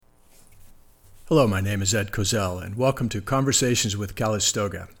Hello, my name is Ed Kozel, and welcome to Conversations with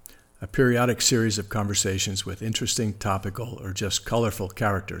Calistoga, a periodic series of conversations with interesting, topical, or just colorful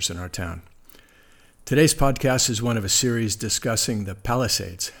characters in our town. Today's podcast is one of a series discussing the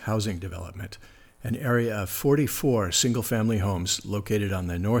Palisades housing development, an area of 44 single-family homes located on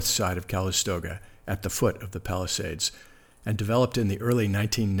the north side of Calistoga at the foot of the Palisades, and developed in the early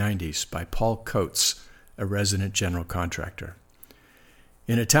 1990s by Paul Coates, a resident general contractor.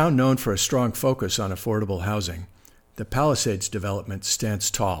 In a town known for a strong focus on affordable housing, the Palisades development stands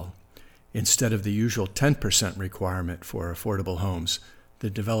tall. Instead of the usual 10% requirement for affordable homes, the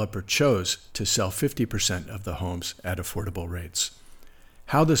developer chose to sell 50% of the homes at affordable rates.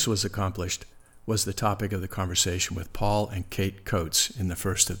 How this was accomplished was the topic of the conversation with Paul and Kate Coates in the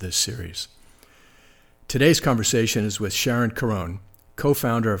first of this series. Today's conversation is with Sharon Caron,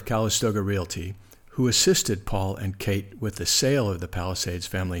 co-founder of Calistoga Realty, who assisted Paul and Kate with the sale of the Palisades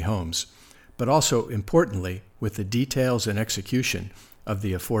family homes, but also, importantly, with the details and execution of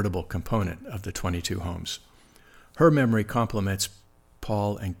the affordable component of the 22 homes. Her memory complements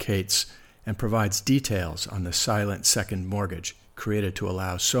Paul and Kate's and provides details on the silent second mortgage created to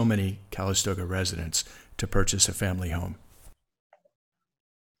allow so many Calistoga residents to purchase a family home.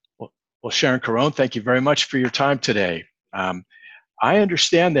 Well, Sharon Caron, thank you very much for your time today. I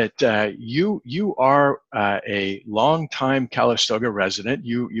understand that you are a longtime Calistoga resident.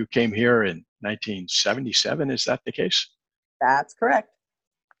 You came here in 1977. Is that the case? That's correct.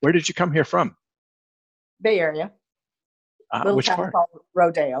 Where did you come here from? Bay Area. Little Which town part? called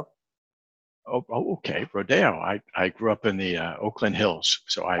Rodeo. Oh, okay, Rodeo. I grew up in the Oakland Hills,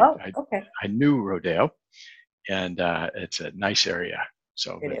 so Okay. I knew Rodeo, and it's a nice area.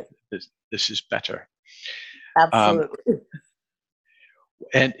 So It is. This is better. Absolutely.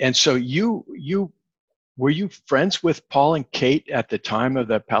 And so you were you friends with Paul and Kate at the time of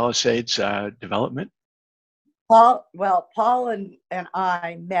the Palisades development? Paul and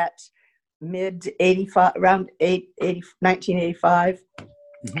I met mid-85, around 1985.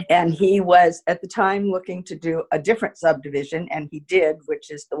 Mm-hmm. And he was at the time looking to do a different subdivision, and he did, which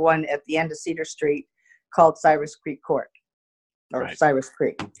is the one at the end of Cedar Street called Cyrus Creek Court, or Right. Cyrus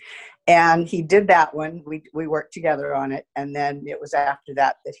Creek. And he did that one. We worked together on it, and then it was after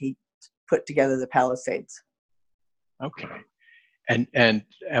that he put together the Palisades. Okay. And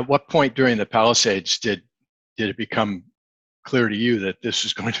at what point during the Palisades did it become clear to you that this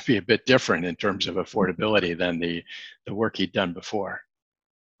was going to be a bit different in terms of affordability than the work he'd done before?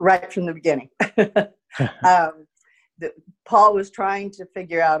 Right from the beginning. Paul was trying to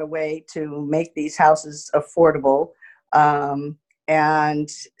figure out a way to make these houses affordable. And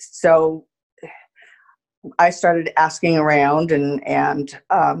so I started asking around and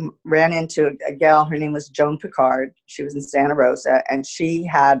ran into a gal. Her name was Joan Picard. She was in Santa Rosa, and she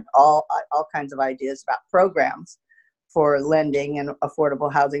had all kinds of ideas about programs for lending and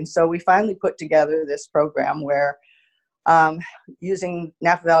affordable housing. So we finally put together this program where, using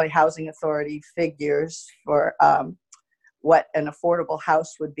Napa Valley Housing Authority figures for what an affordable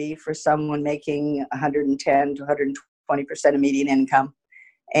house would be for someone making 110 to 120% of median income.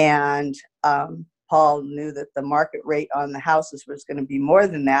 And Paul knew that the market rate on the houses was going to be more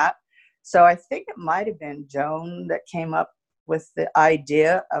than that. So I think it might have been Joan that came up with the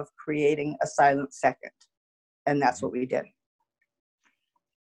idea of creating a silent second. And that's what we did.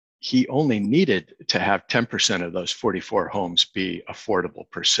 He only needed to have 10% of those 44 homes be affordable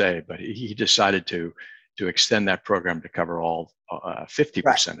per se, but he decided to extend that program to cover all 50%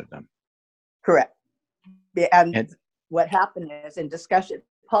 Right. of them. Correct. And what happened is, in discussion,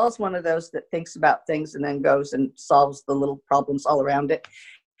 Paul's one of those that thinks about things and then goes and solves the little problems all around it.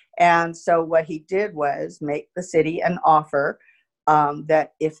 And so what he did was make the city an offer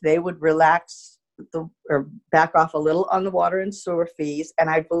that if they would relax or back off a little on the water and sewer fees. And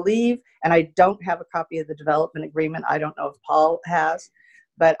I believe, and I don't have a copy of the development agreement, I don't know if Paul has,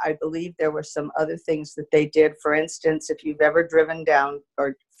 but I believe there were some other things that they did. For instance, if you've ever driven down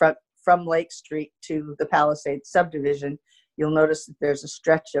or from Lake Street to the Palisades subdivision, you'll notice that there's a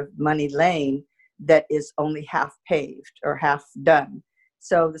stretch of Money Lane that is only half paved or half done.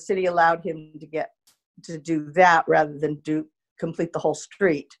 So the city allowed him to do that rather than complete the whole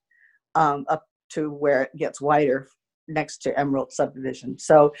street up to where it gets wider next to Emerald subdivision.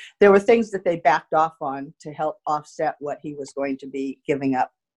 So there were things that they backed off on to help offset what he was going to be giving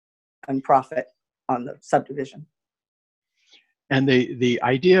up on profit on the subdivision. And the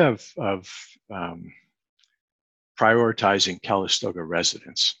idea of prioritizing Calistoga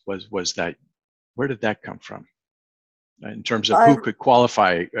residents was that, where did that come from in terms of who could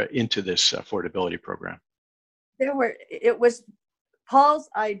qualify into this affordability program? Paul's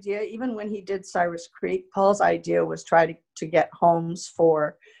idea, even when he did Cyrus Creek, Paul's idea was try to get homes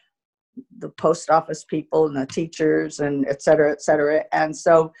for the post office people and the teachers and et cetera, et cetera. And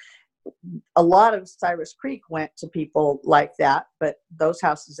so a lot of Cyrus Creek went to people like that, but those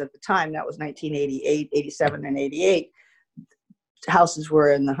houses at the time, that was 1988, 87, and 88, houses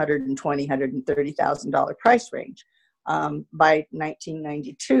were in the $120,000, $130,000 price range. By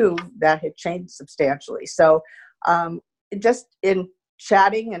 1992, that had changed substantially. So just in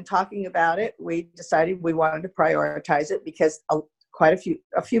chatting and talking about it, we decided we wanted to prioritize it because quite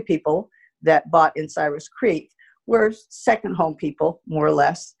a few people that bought in Cyrus Creek were second home people, more or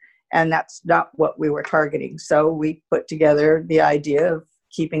less, and that's not what we were targeting. So we put together the idea of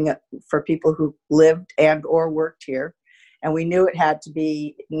keeping it for people who lived and or worked here, and we knew it had to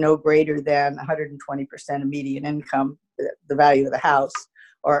be no greater than 120% of median income, the value of the house,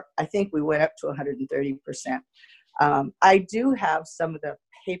 or I think we went up to 130%. I do have some of the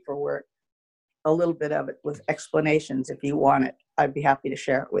paperwork, a little bit of it with explanations. If you want it, I'd be happy to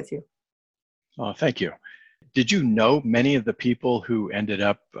share it with you. Oh, thank you. Did you know many of the people who ended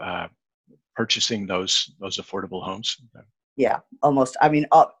up purchasing those affordable homes? Yeah, almost. I mean,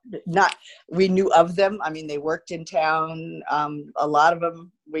 we knew of them. I mean, they worked in town. A lot of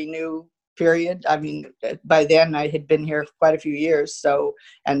them we knew, period. I mean, by then I had been here quite a few years,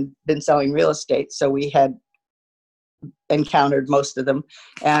 and been selling real estate. So we had encountered most of them.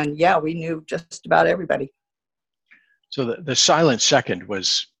 And yeah, we knew just about everybody. So the silent second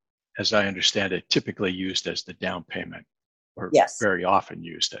was, as I understand it, typically used as the down payment, or yes, very often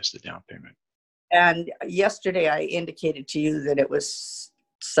used as the down payment. And yesterday I indicated to you that it was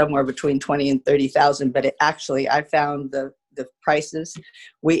somewhere between 20 and 30,000, but I found the prices.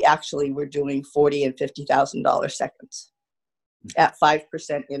 We actually were doing $40,000 and $50,000 seconds at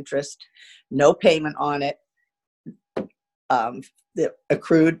 5% interest, no payment on it. The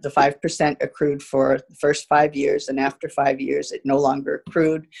 5% accrued for the first 5 years, and after 5 years, it no longer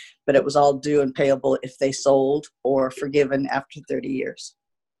accrued, but it was all due and payable if they sold, or forgiven after 30 years.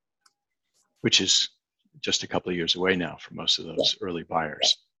 Which is just a couple of years away now for most of those early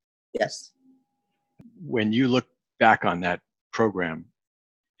buyers. Yes. When you look back on that program,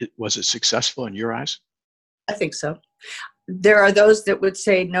 was it successful in your eyes? I think so. There are those that would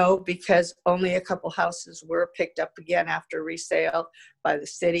say no, because only a couple houses were picked up again after resale by the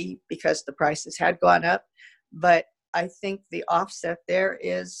city because the prices had gone up. But I think the offset there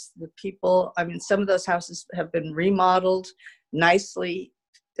is the people. I mean, some of those houses have been remodeled nicely.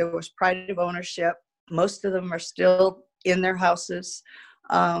 There was pride of ownership. Most of them are still in their houses.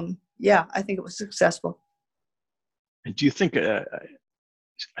 Yeah, I think it was successful. And do you think a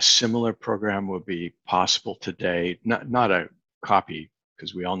similar program would be possible today? Not a copy,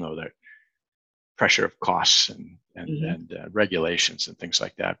 because we all know that pressure of costs and regulations and things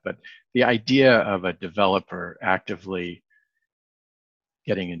like that. But the idea of a developer actively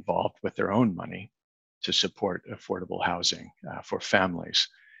getting involved with their own money to support affordable housing for families.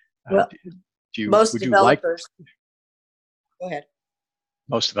 Well, most developers. Go ahead.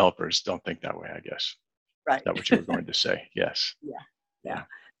 Most developers don't think that way, I guess. Right. Is that what you were going to say? Yes. Yeah.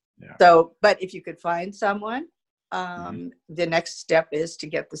 So, but if you could find someone, the next step is to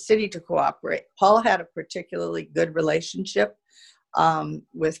get the city to cooperate. Paul had a particularly good relationship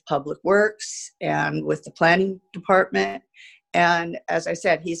with Public Works and with the planning department. And as I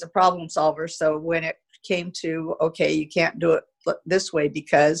said, he's a problem solver. So when it came to, okay, you can't do it this way,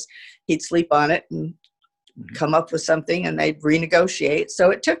 because he'd sleep on it and come up with something, and they'd renegotiate.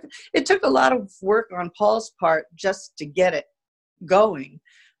 So it took a lot of work on Paul's part just to get it going,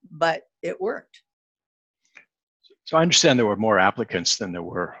 but it worked. So I understand there were more applicants than there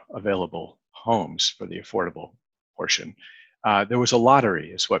were available homes for the affordable portion. There was a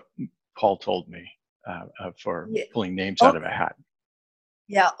lottery, is what Paul told me, for pulling names out of a hat.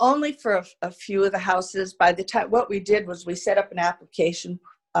 Yeah, only for a few of the houses. By the time, what we did was we set up an application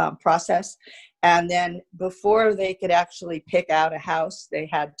process, and then before they could actually pick out a house, they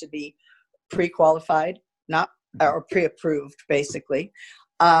had to be pre-qualified, or pre-approved, basically.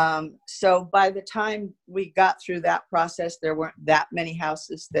 So by the time we got through that process, there weren't that many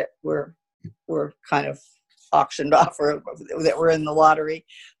houses that were kind of auctioned off or that were in the lottery.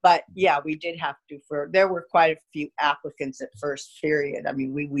 But yeah, we did have to, there were quite a few applicants at first, period. I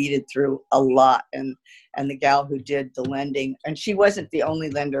mean, we weeded through a lot, and the gal who did the lending, and she wasn't the only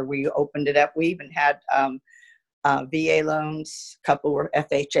lender. We opened it up. We even had VA loans, a couple were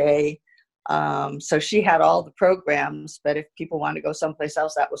FHA. So she had all the programs, but if people wanted to go someplace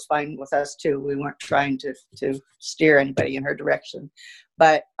else, that was fine with us too. We weren't trying to steer anybody in her direction.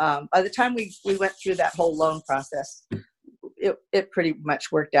 But by the time we went through that whole loan process, it pretty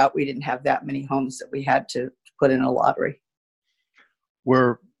much worked out. We didn't have that many homes that we had to put in a lottery.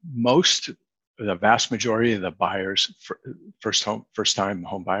 Were the vast majority of the buyers first-time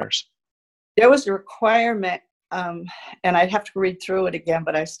home buyers? There was a requirement, and I'd have to read through it again,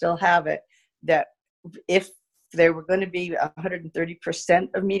 but I still have it, that if they were going to be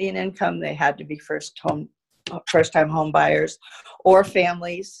 130% of median income, they had to be first-time home buyers or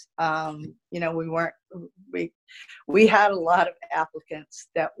families. We had a lot of applicants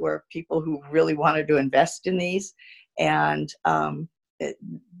that were people who really wanted to invest in these, and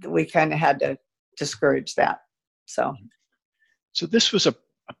we kind of had to discourage that. So this was a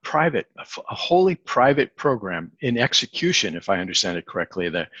wholly private program in execution, if I understand it correctly.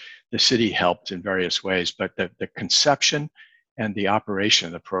 The city helped in various ways, but the conception and the operation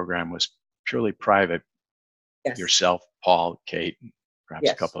of the program was purely private. Yes. Yourself, Paul, Kate, and perhaps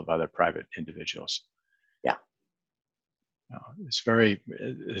yes, a couple of other private individuals. Yeah.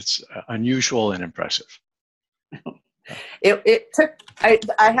 It's unusual and impressive. It took, I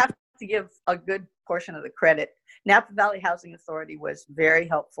have to give a good portion of the credit. Napa Valley Housing Authority was very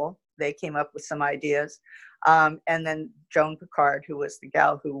helpful. They came up with some ideas. And then Joan Picard, who was the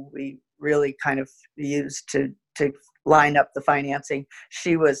gal who we really kind of used to line up the financing,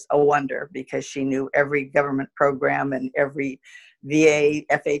 she was a wonder because she knew every government program and every VA,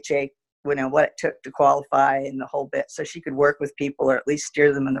 FHA, what it took to qualify and the whole bit. So she could work with people or at least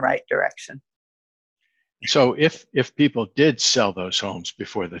steer them in the right direction. So if people did sell those homes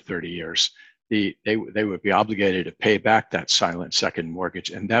before the 30 years, they would be obligated to pay back that silent second mortgage,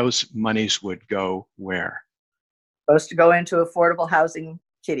 and those monies would go where? Supposed to go into affordable housing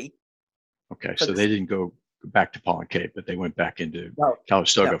kitty. Okay, so they didn't go back to Paul and Kate, but they went back into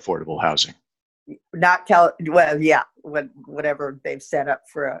Calistoga affordable housing. Not whatever they've set up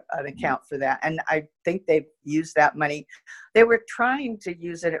for an account for that. And I think they've used that money. They were trying to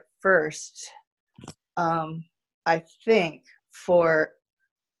use it at first, I think,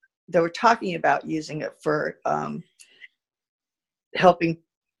 they were talking about using it for helping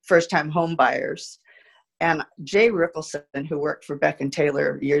first-time home buyers. And Jay Rickelson, who worked for Beck and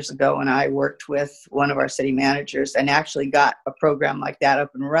Taylor years ago, and I worked with one of our city managers and actually got a program like that up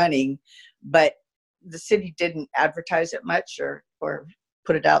and running. But the city didn't advertise it much or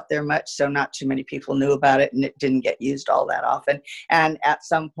put it out there much, so not too many people knew about it, and it didn't get used all that often. And at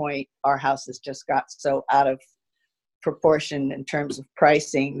some point, our houses just got so out of proportion in terms of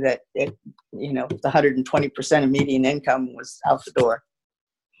pricing that the 120% of median income was out the door.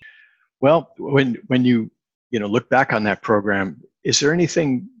 Well, when you look back on that program, is there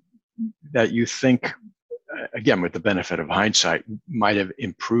anything that you think, again, with the benefit of hindsight, might have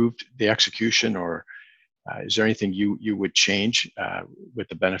improved the execution, or is there anything you would change with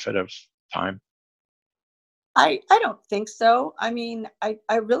the benefit of time? I don't think so. I mean,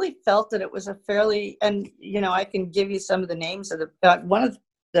 I really felt that it was a fairly, and I can give you some of the names of one of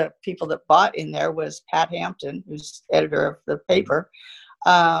the people that bought in there was Pat Hampton, who's editor of the paper.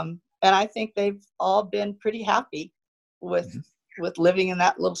 And I think they've all been pretty happy with living in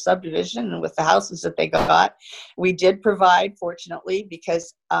that little subdivision and with the houses that they got. We did provide, fortunately,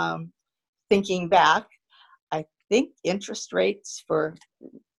 because thinking back, I think interest rates for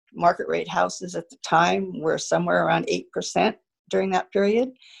market rate houses at the time were somewhere around 8% during that period.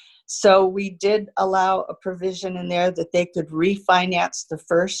 So we did allow a provision in there that they could refinance the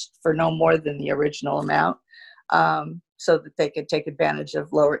first for no more than the original amount, so that they could take advantage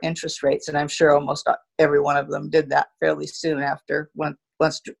of lower interest rates. And I'm sure almost every one of them did that fairly soon after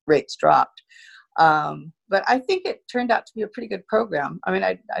once rates dropped. But I think it turned out to be a pretty good program. I mean,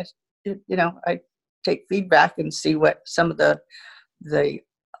 I take feedback and see what some of the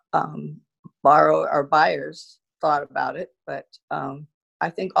buyers thought about it. But I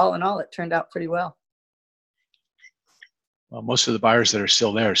think all in all, it turned out pretty well. Well, most of the buyers that are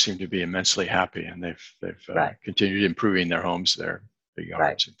still there seem to be immensely happy, and they've continued improving their homes, their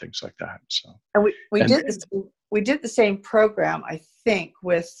yards, and things like that. So, and we did the same program, I think,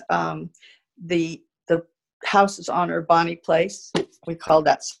 with the houses on Urbani Place. We called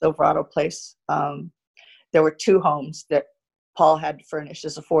that Silverado Place. There were 2 homes that Paul had to furnish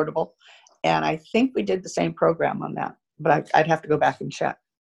as affordable, and I think we did the same program on that. But I'd have to go back and check.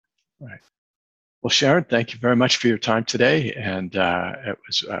 Right. Well, Sharon, thank you very much for your time today, and it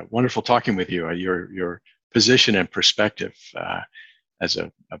was wonderful talking with you. Your position and perspective as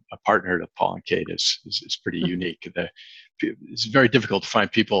a partner to Paul and Kate is pretty unique. It's very difficult to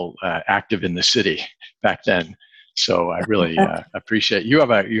find people active in the city back then, so I really appreciate you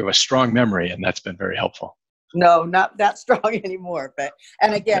have a strong memory, and that's been very helpful. No, not that strong anymore. But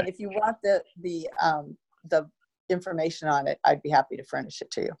again, if you want the information on it, I'd be happy to furnish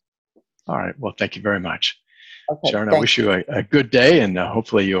it to you. All right. Well, thank you very much. Okay, Sharon, I wish you a good day, and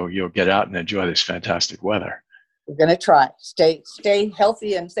hopefully you'll get out and enjoy this fantastic weather. We're going to try. Stay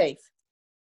healthy and safe.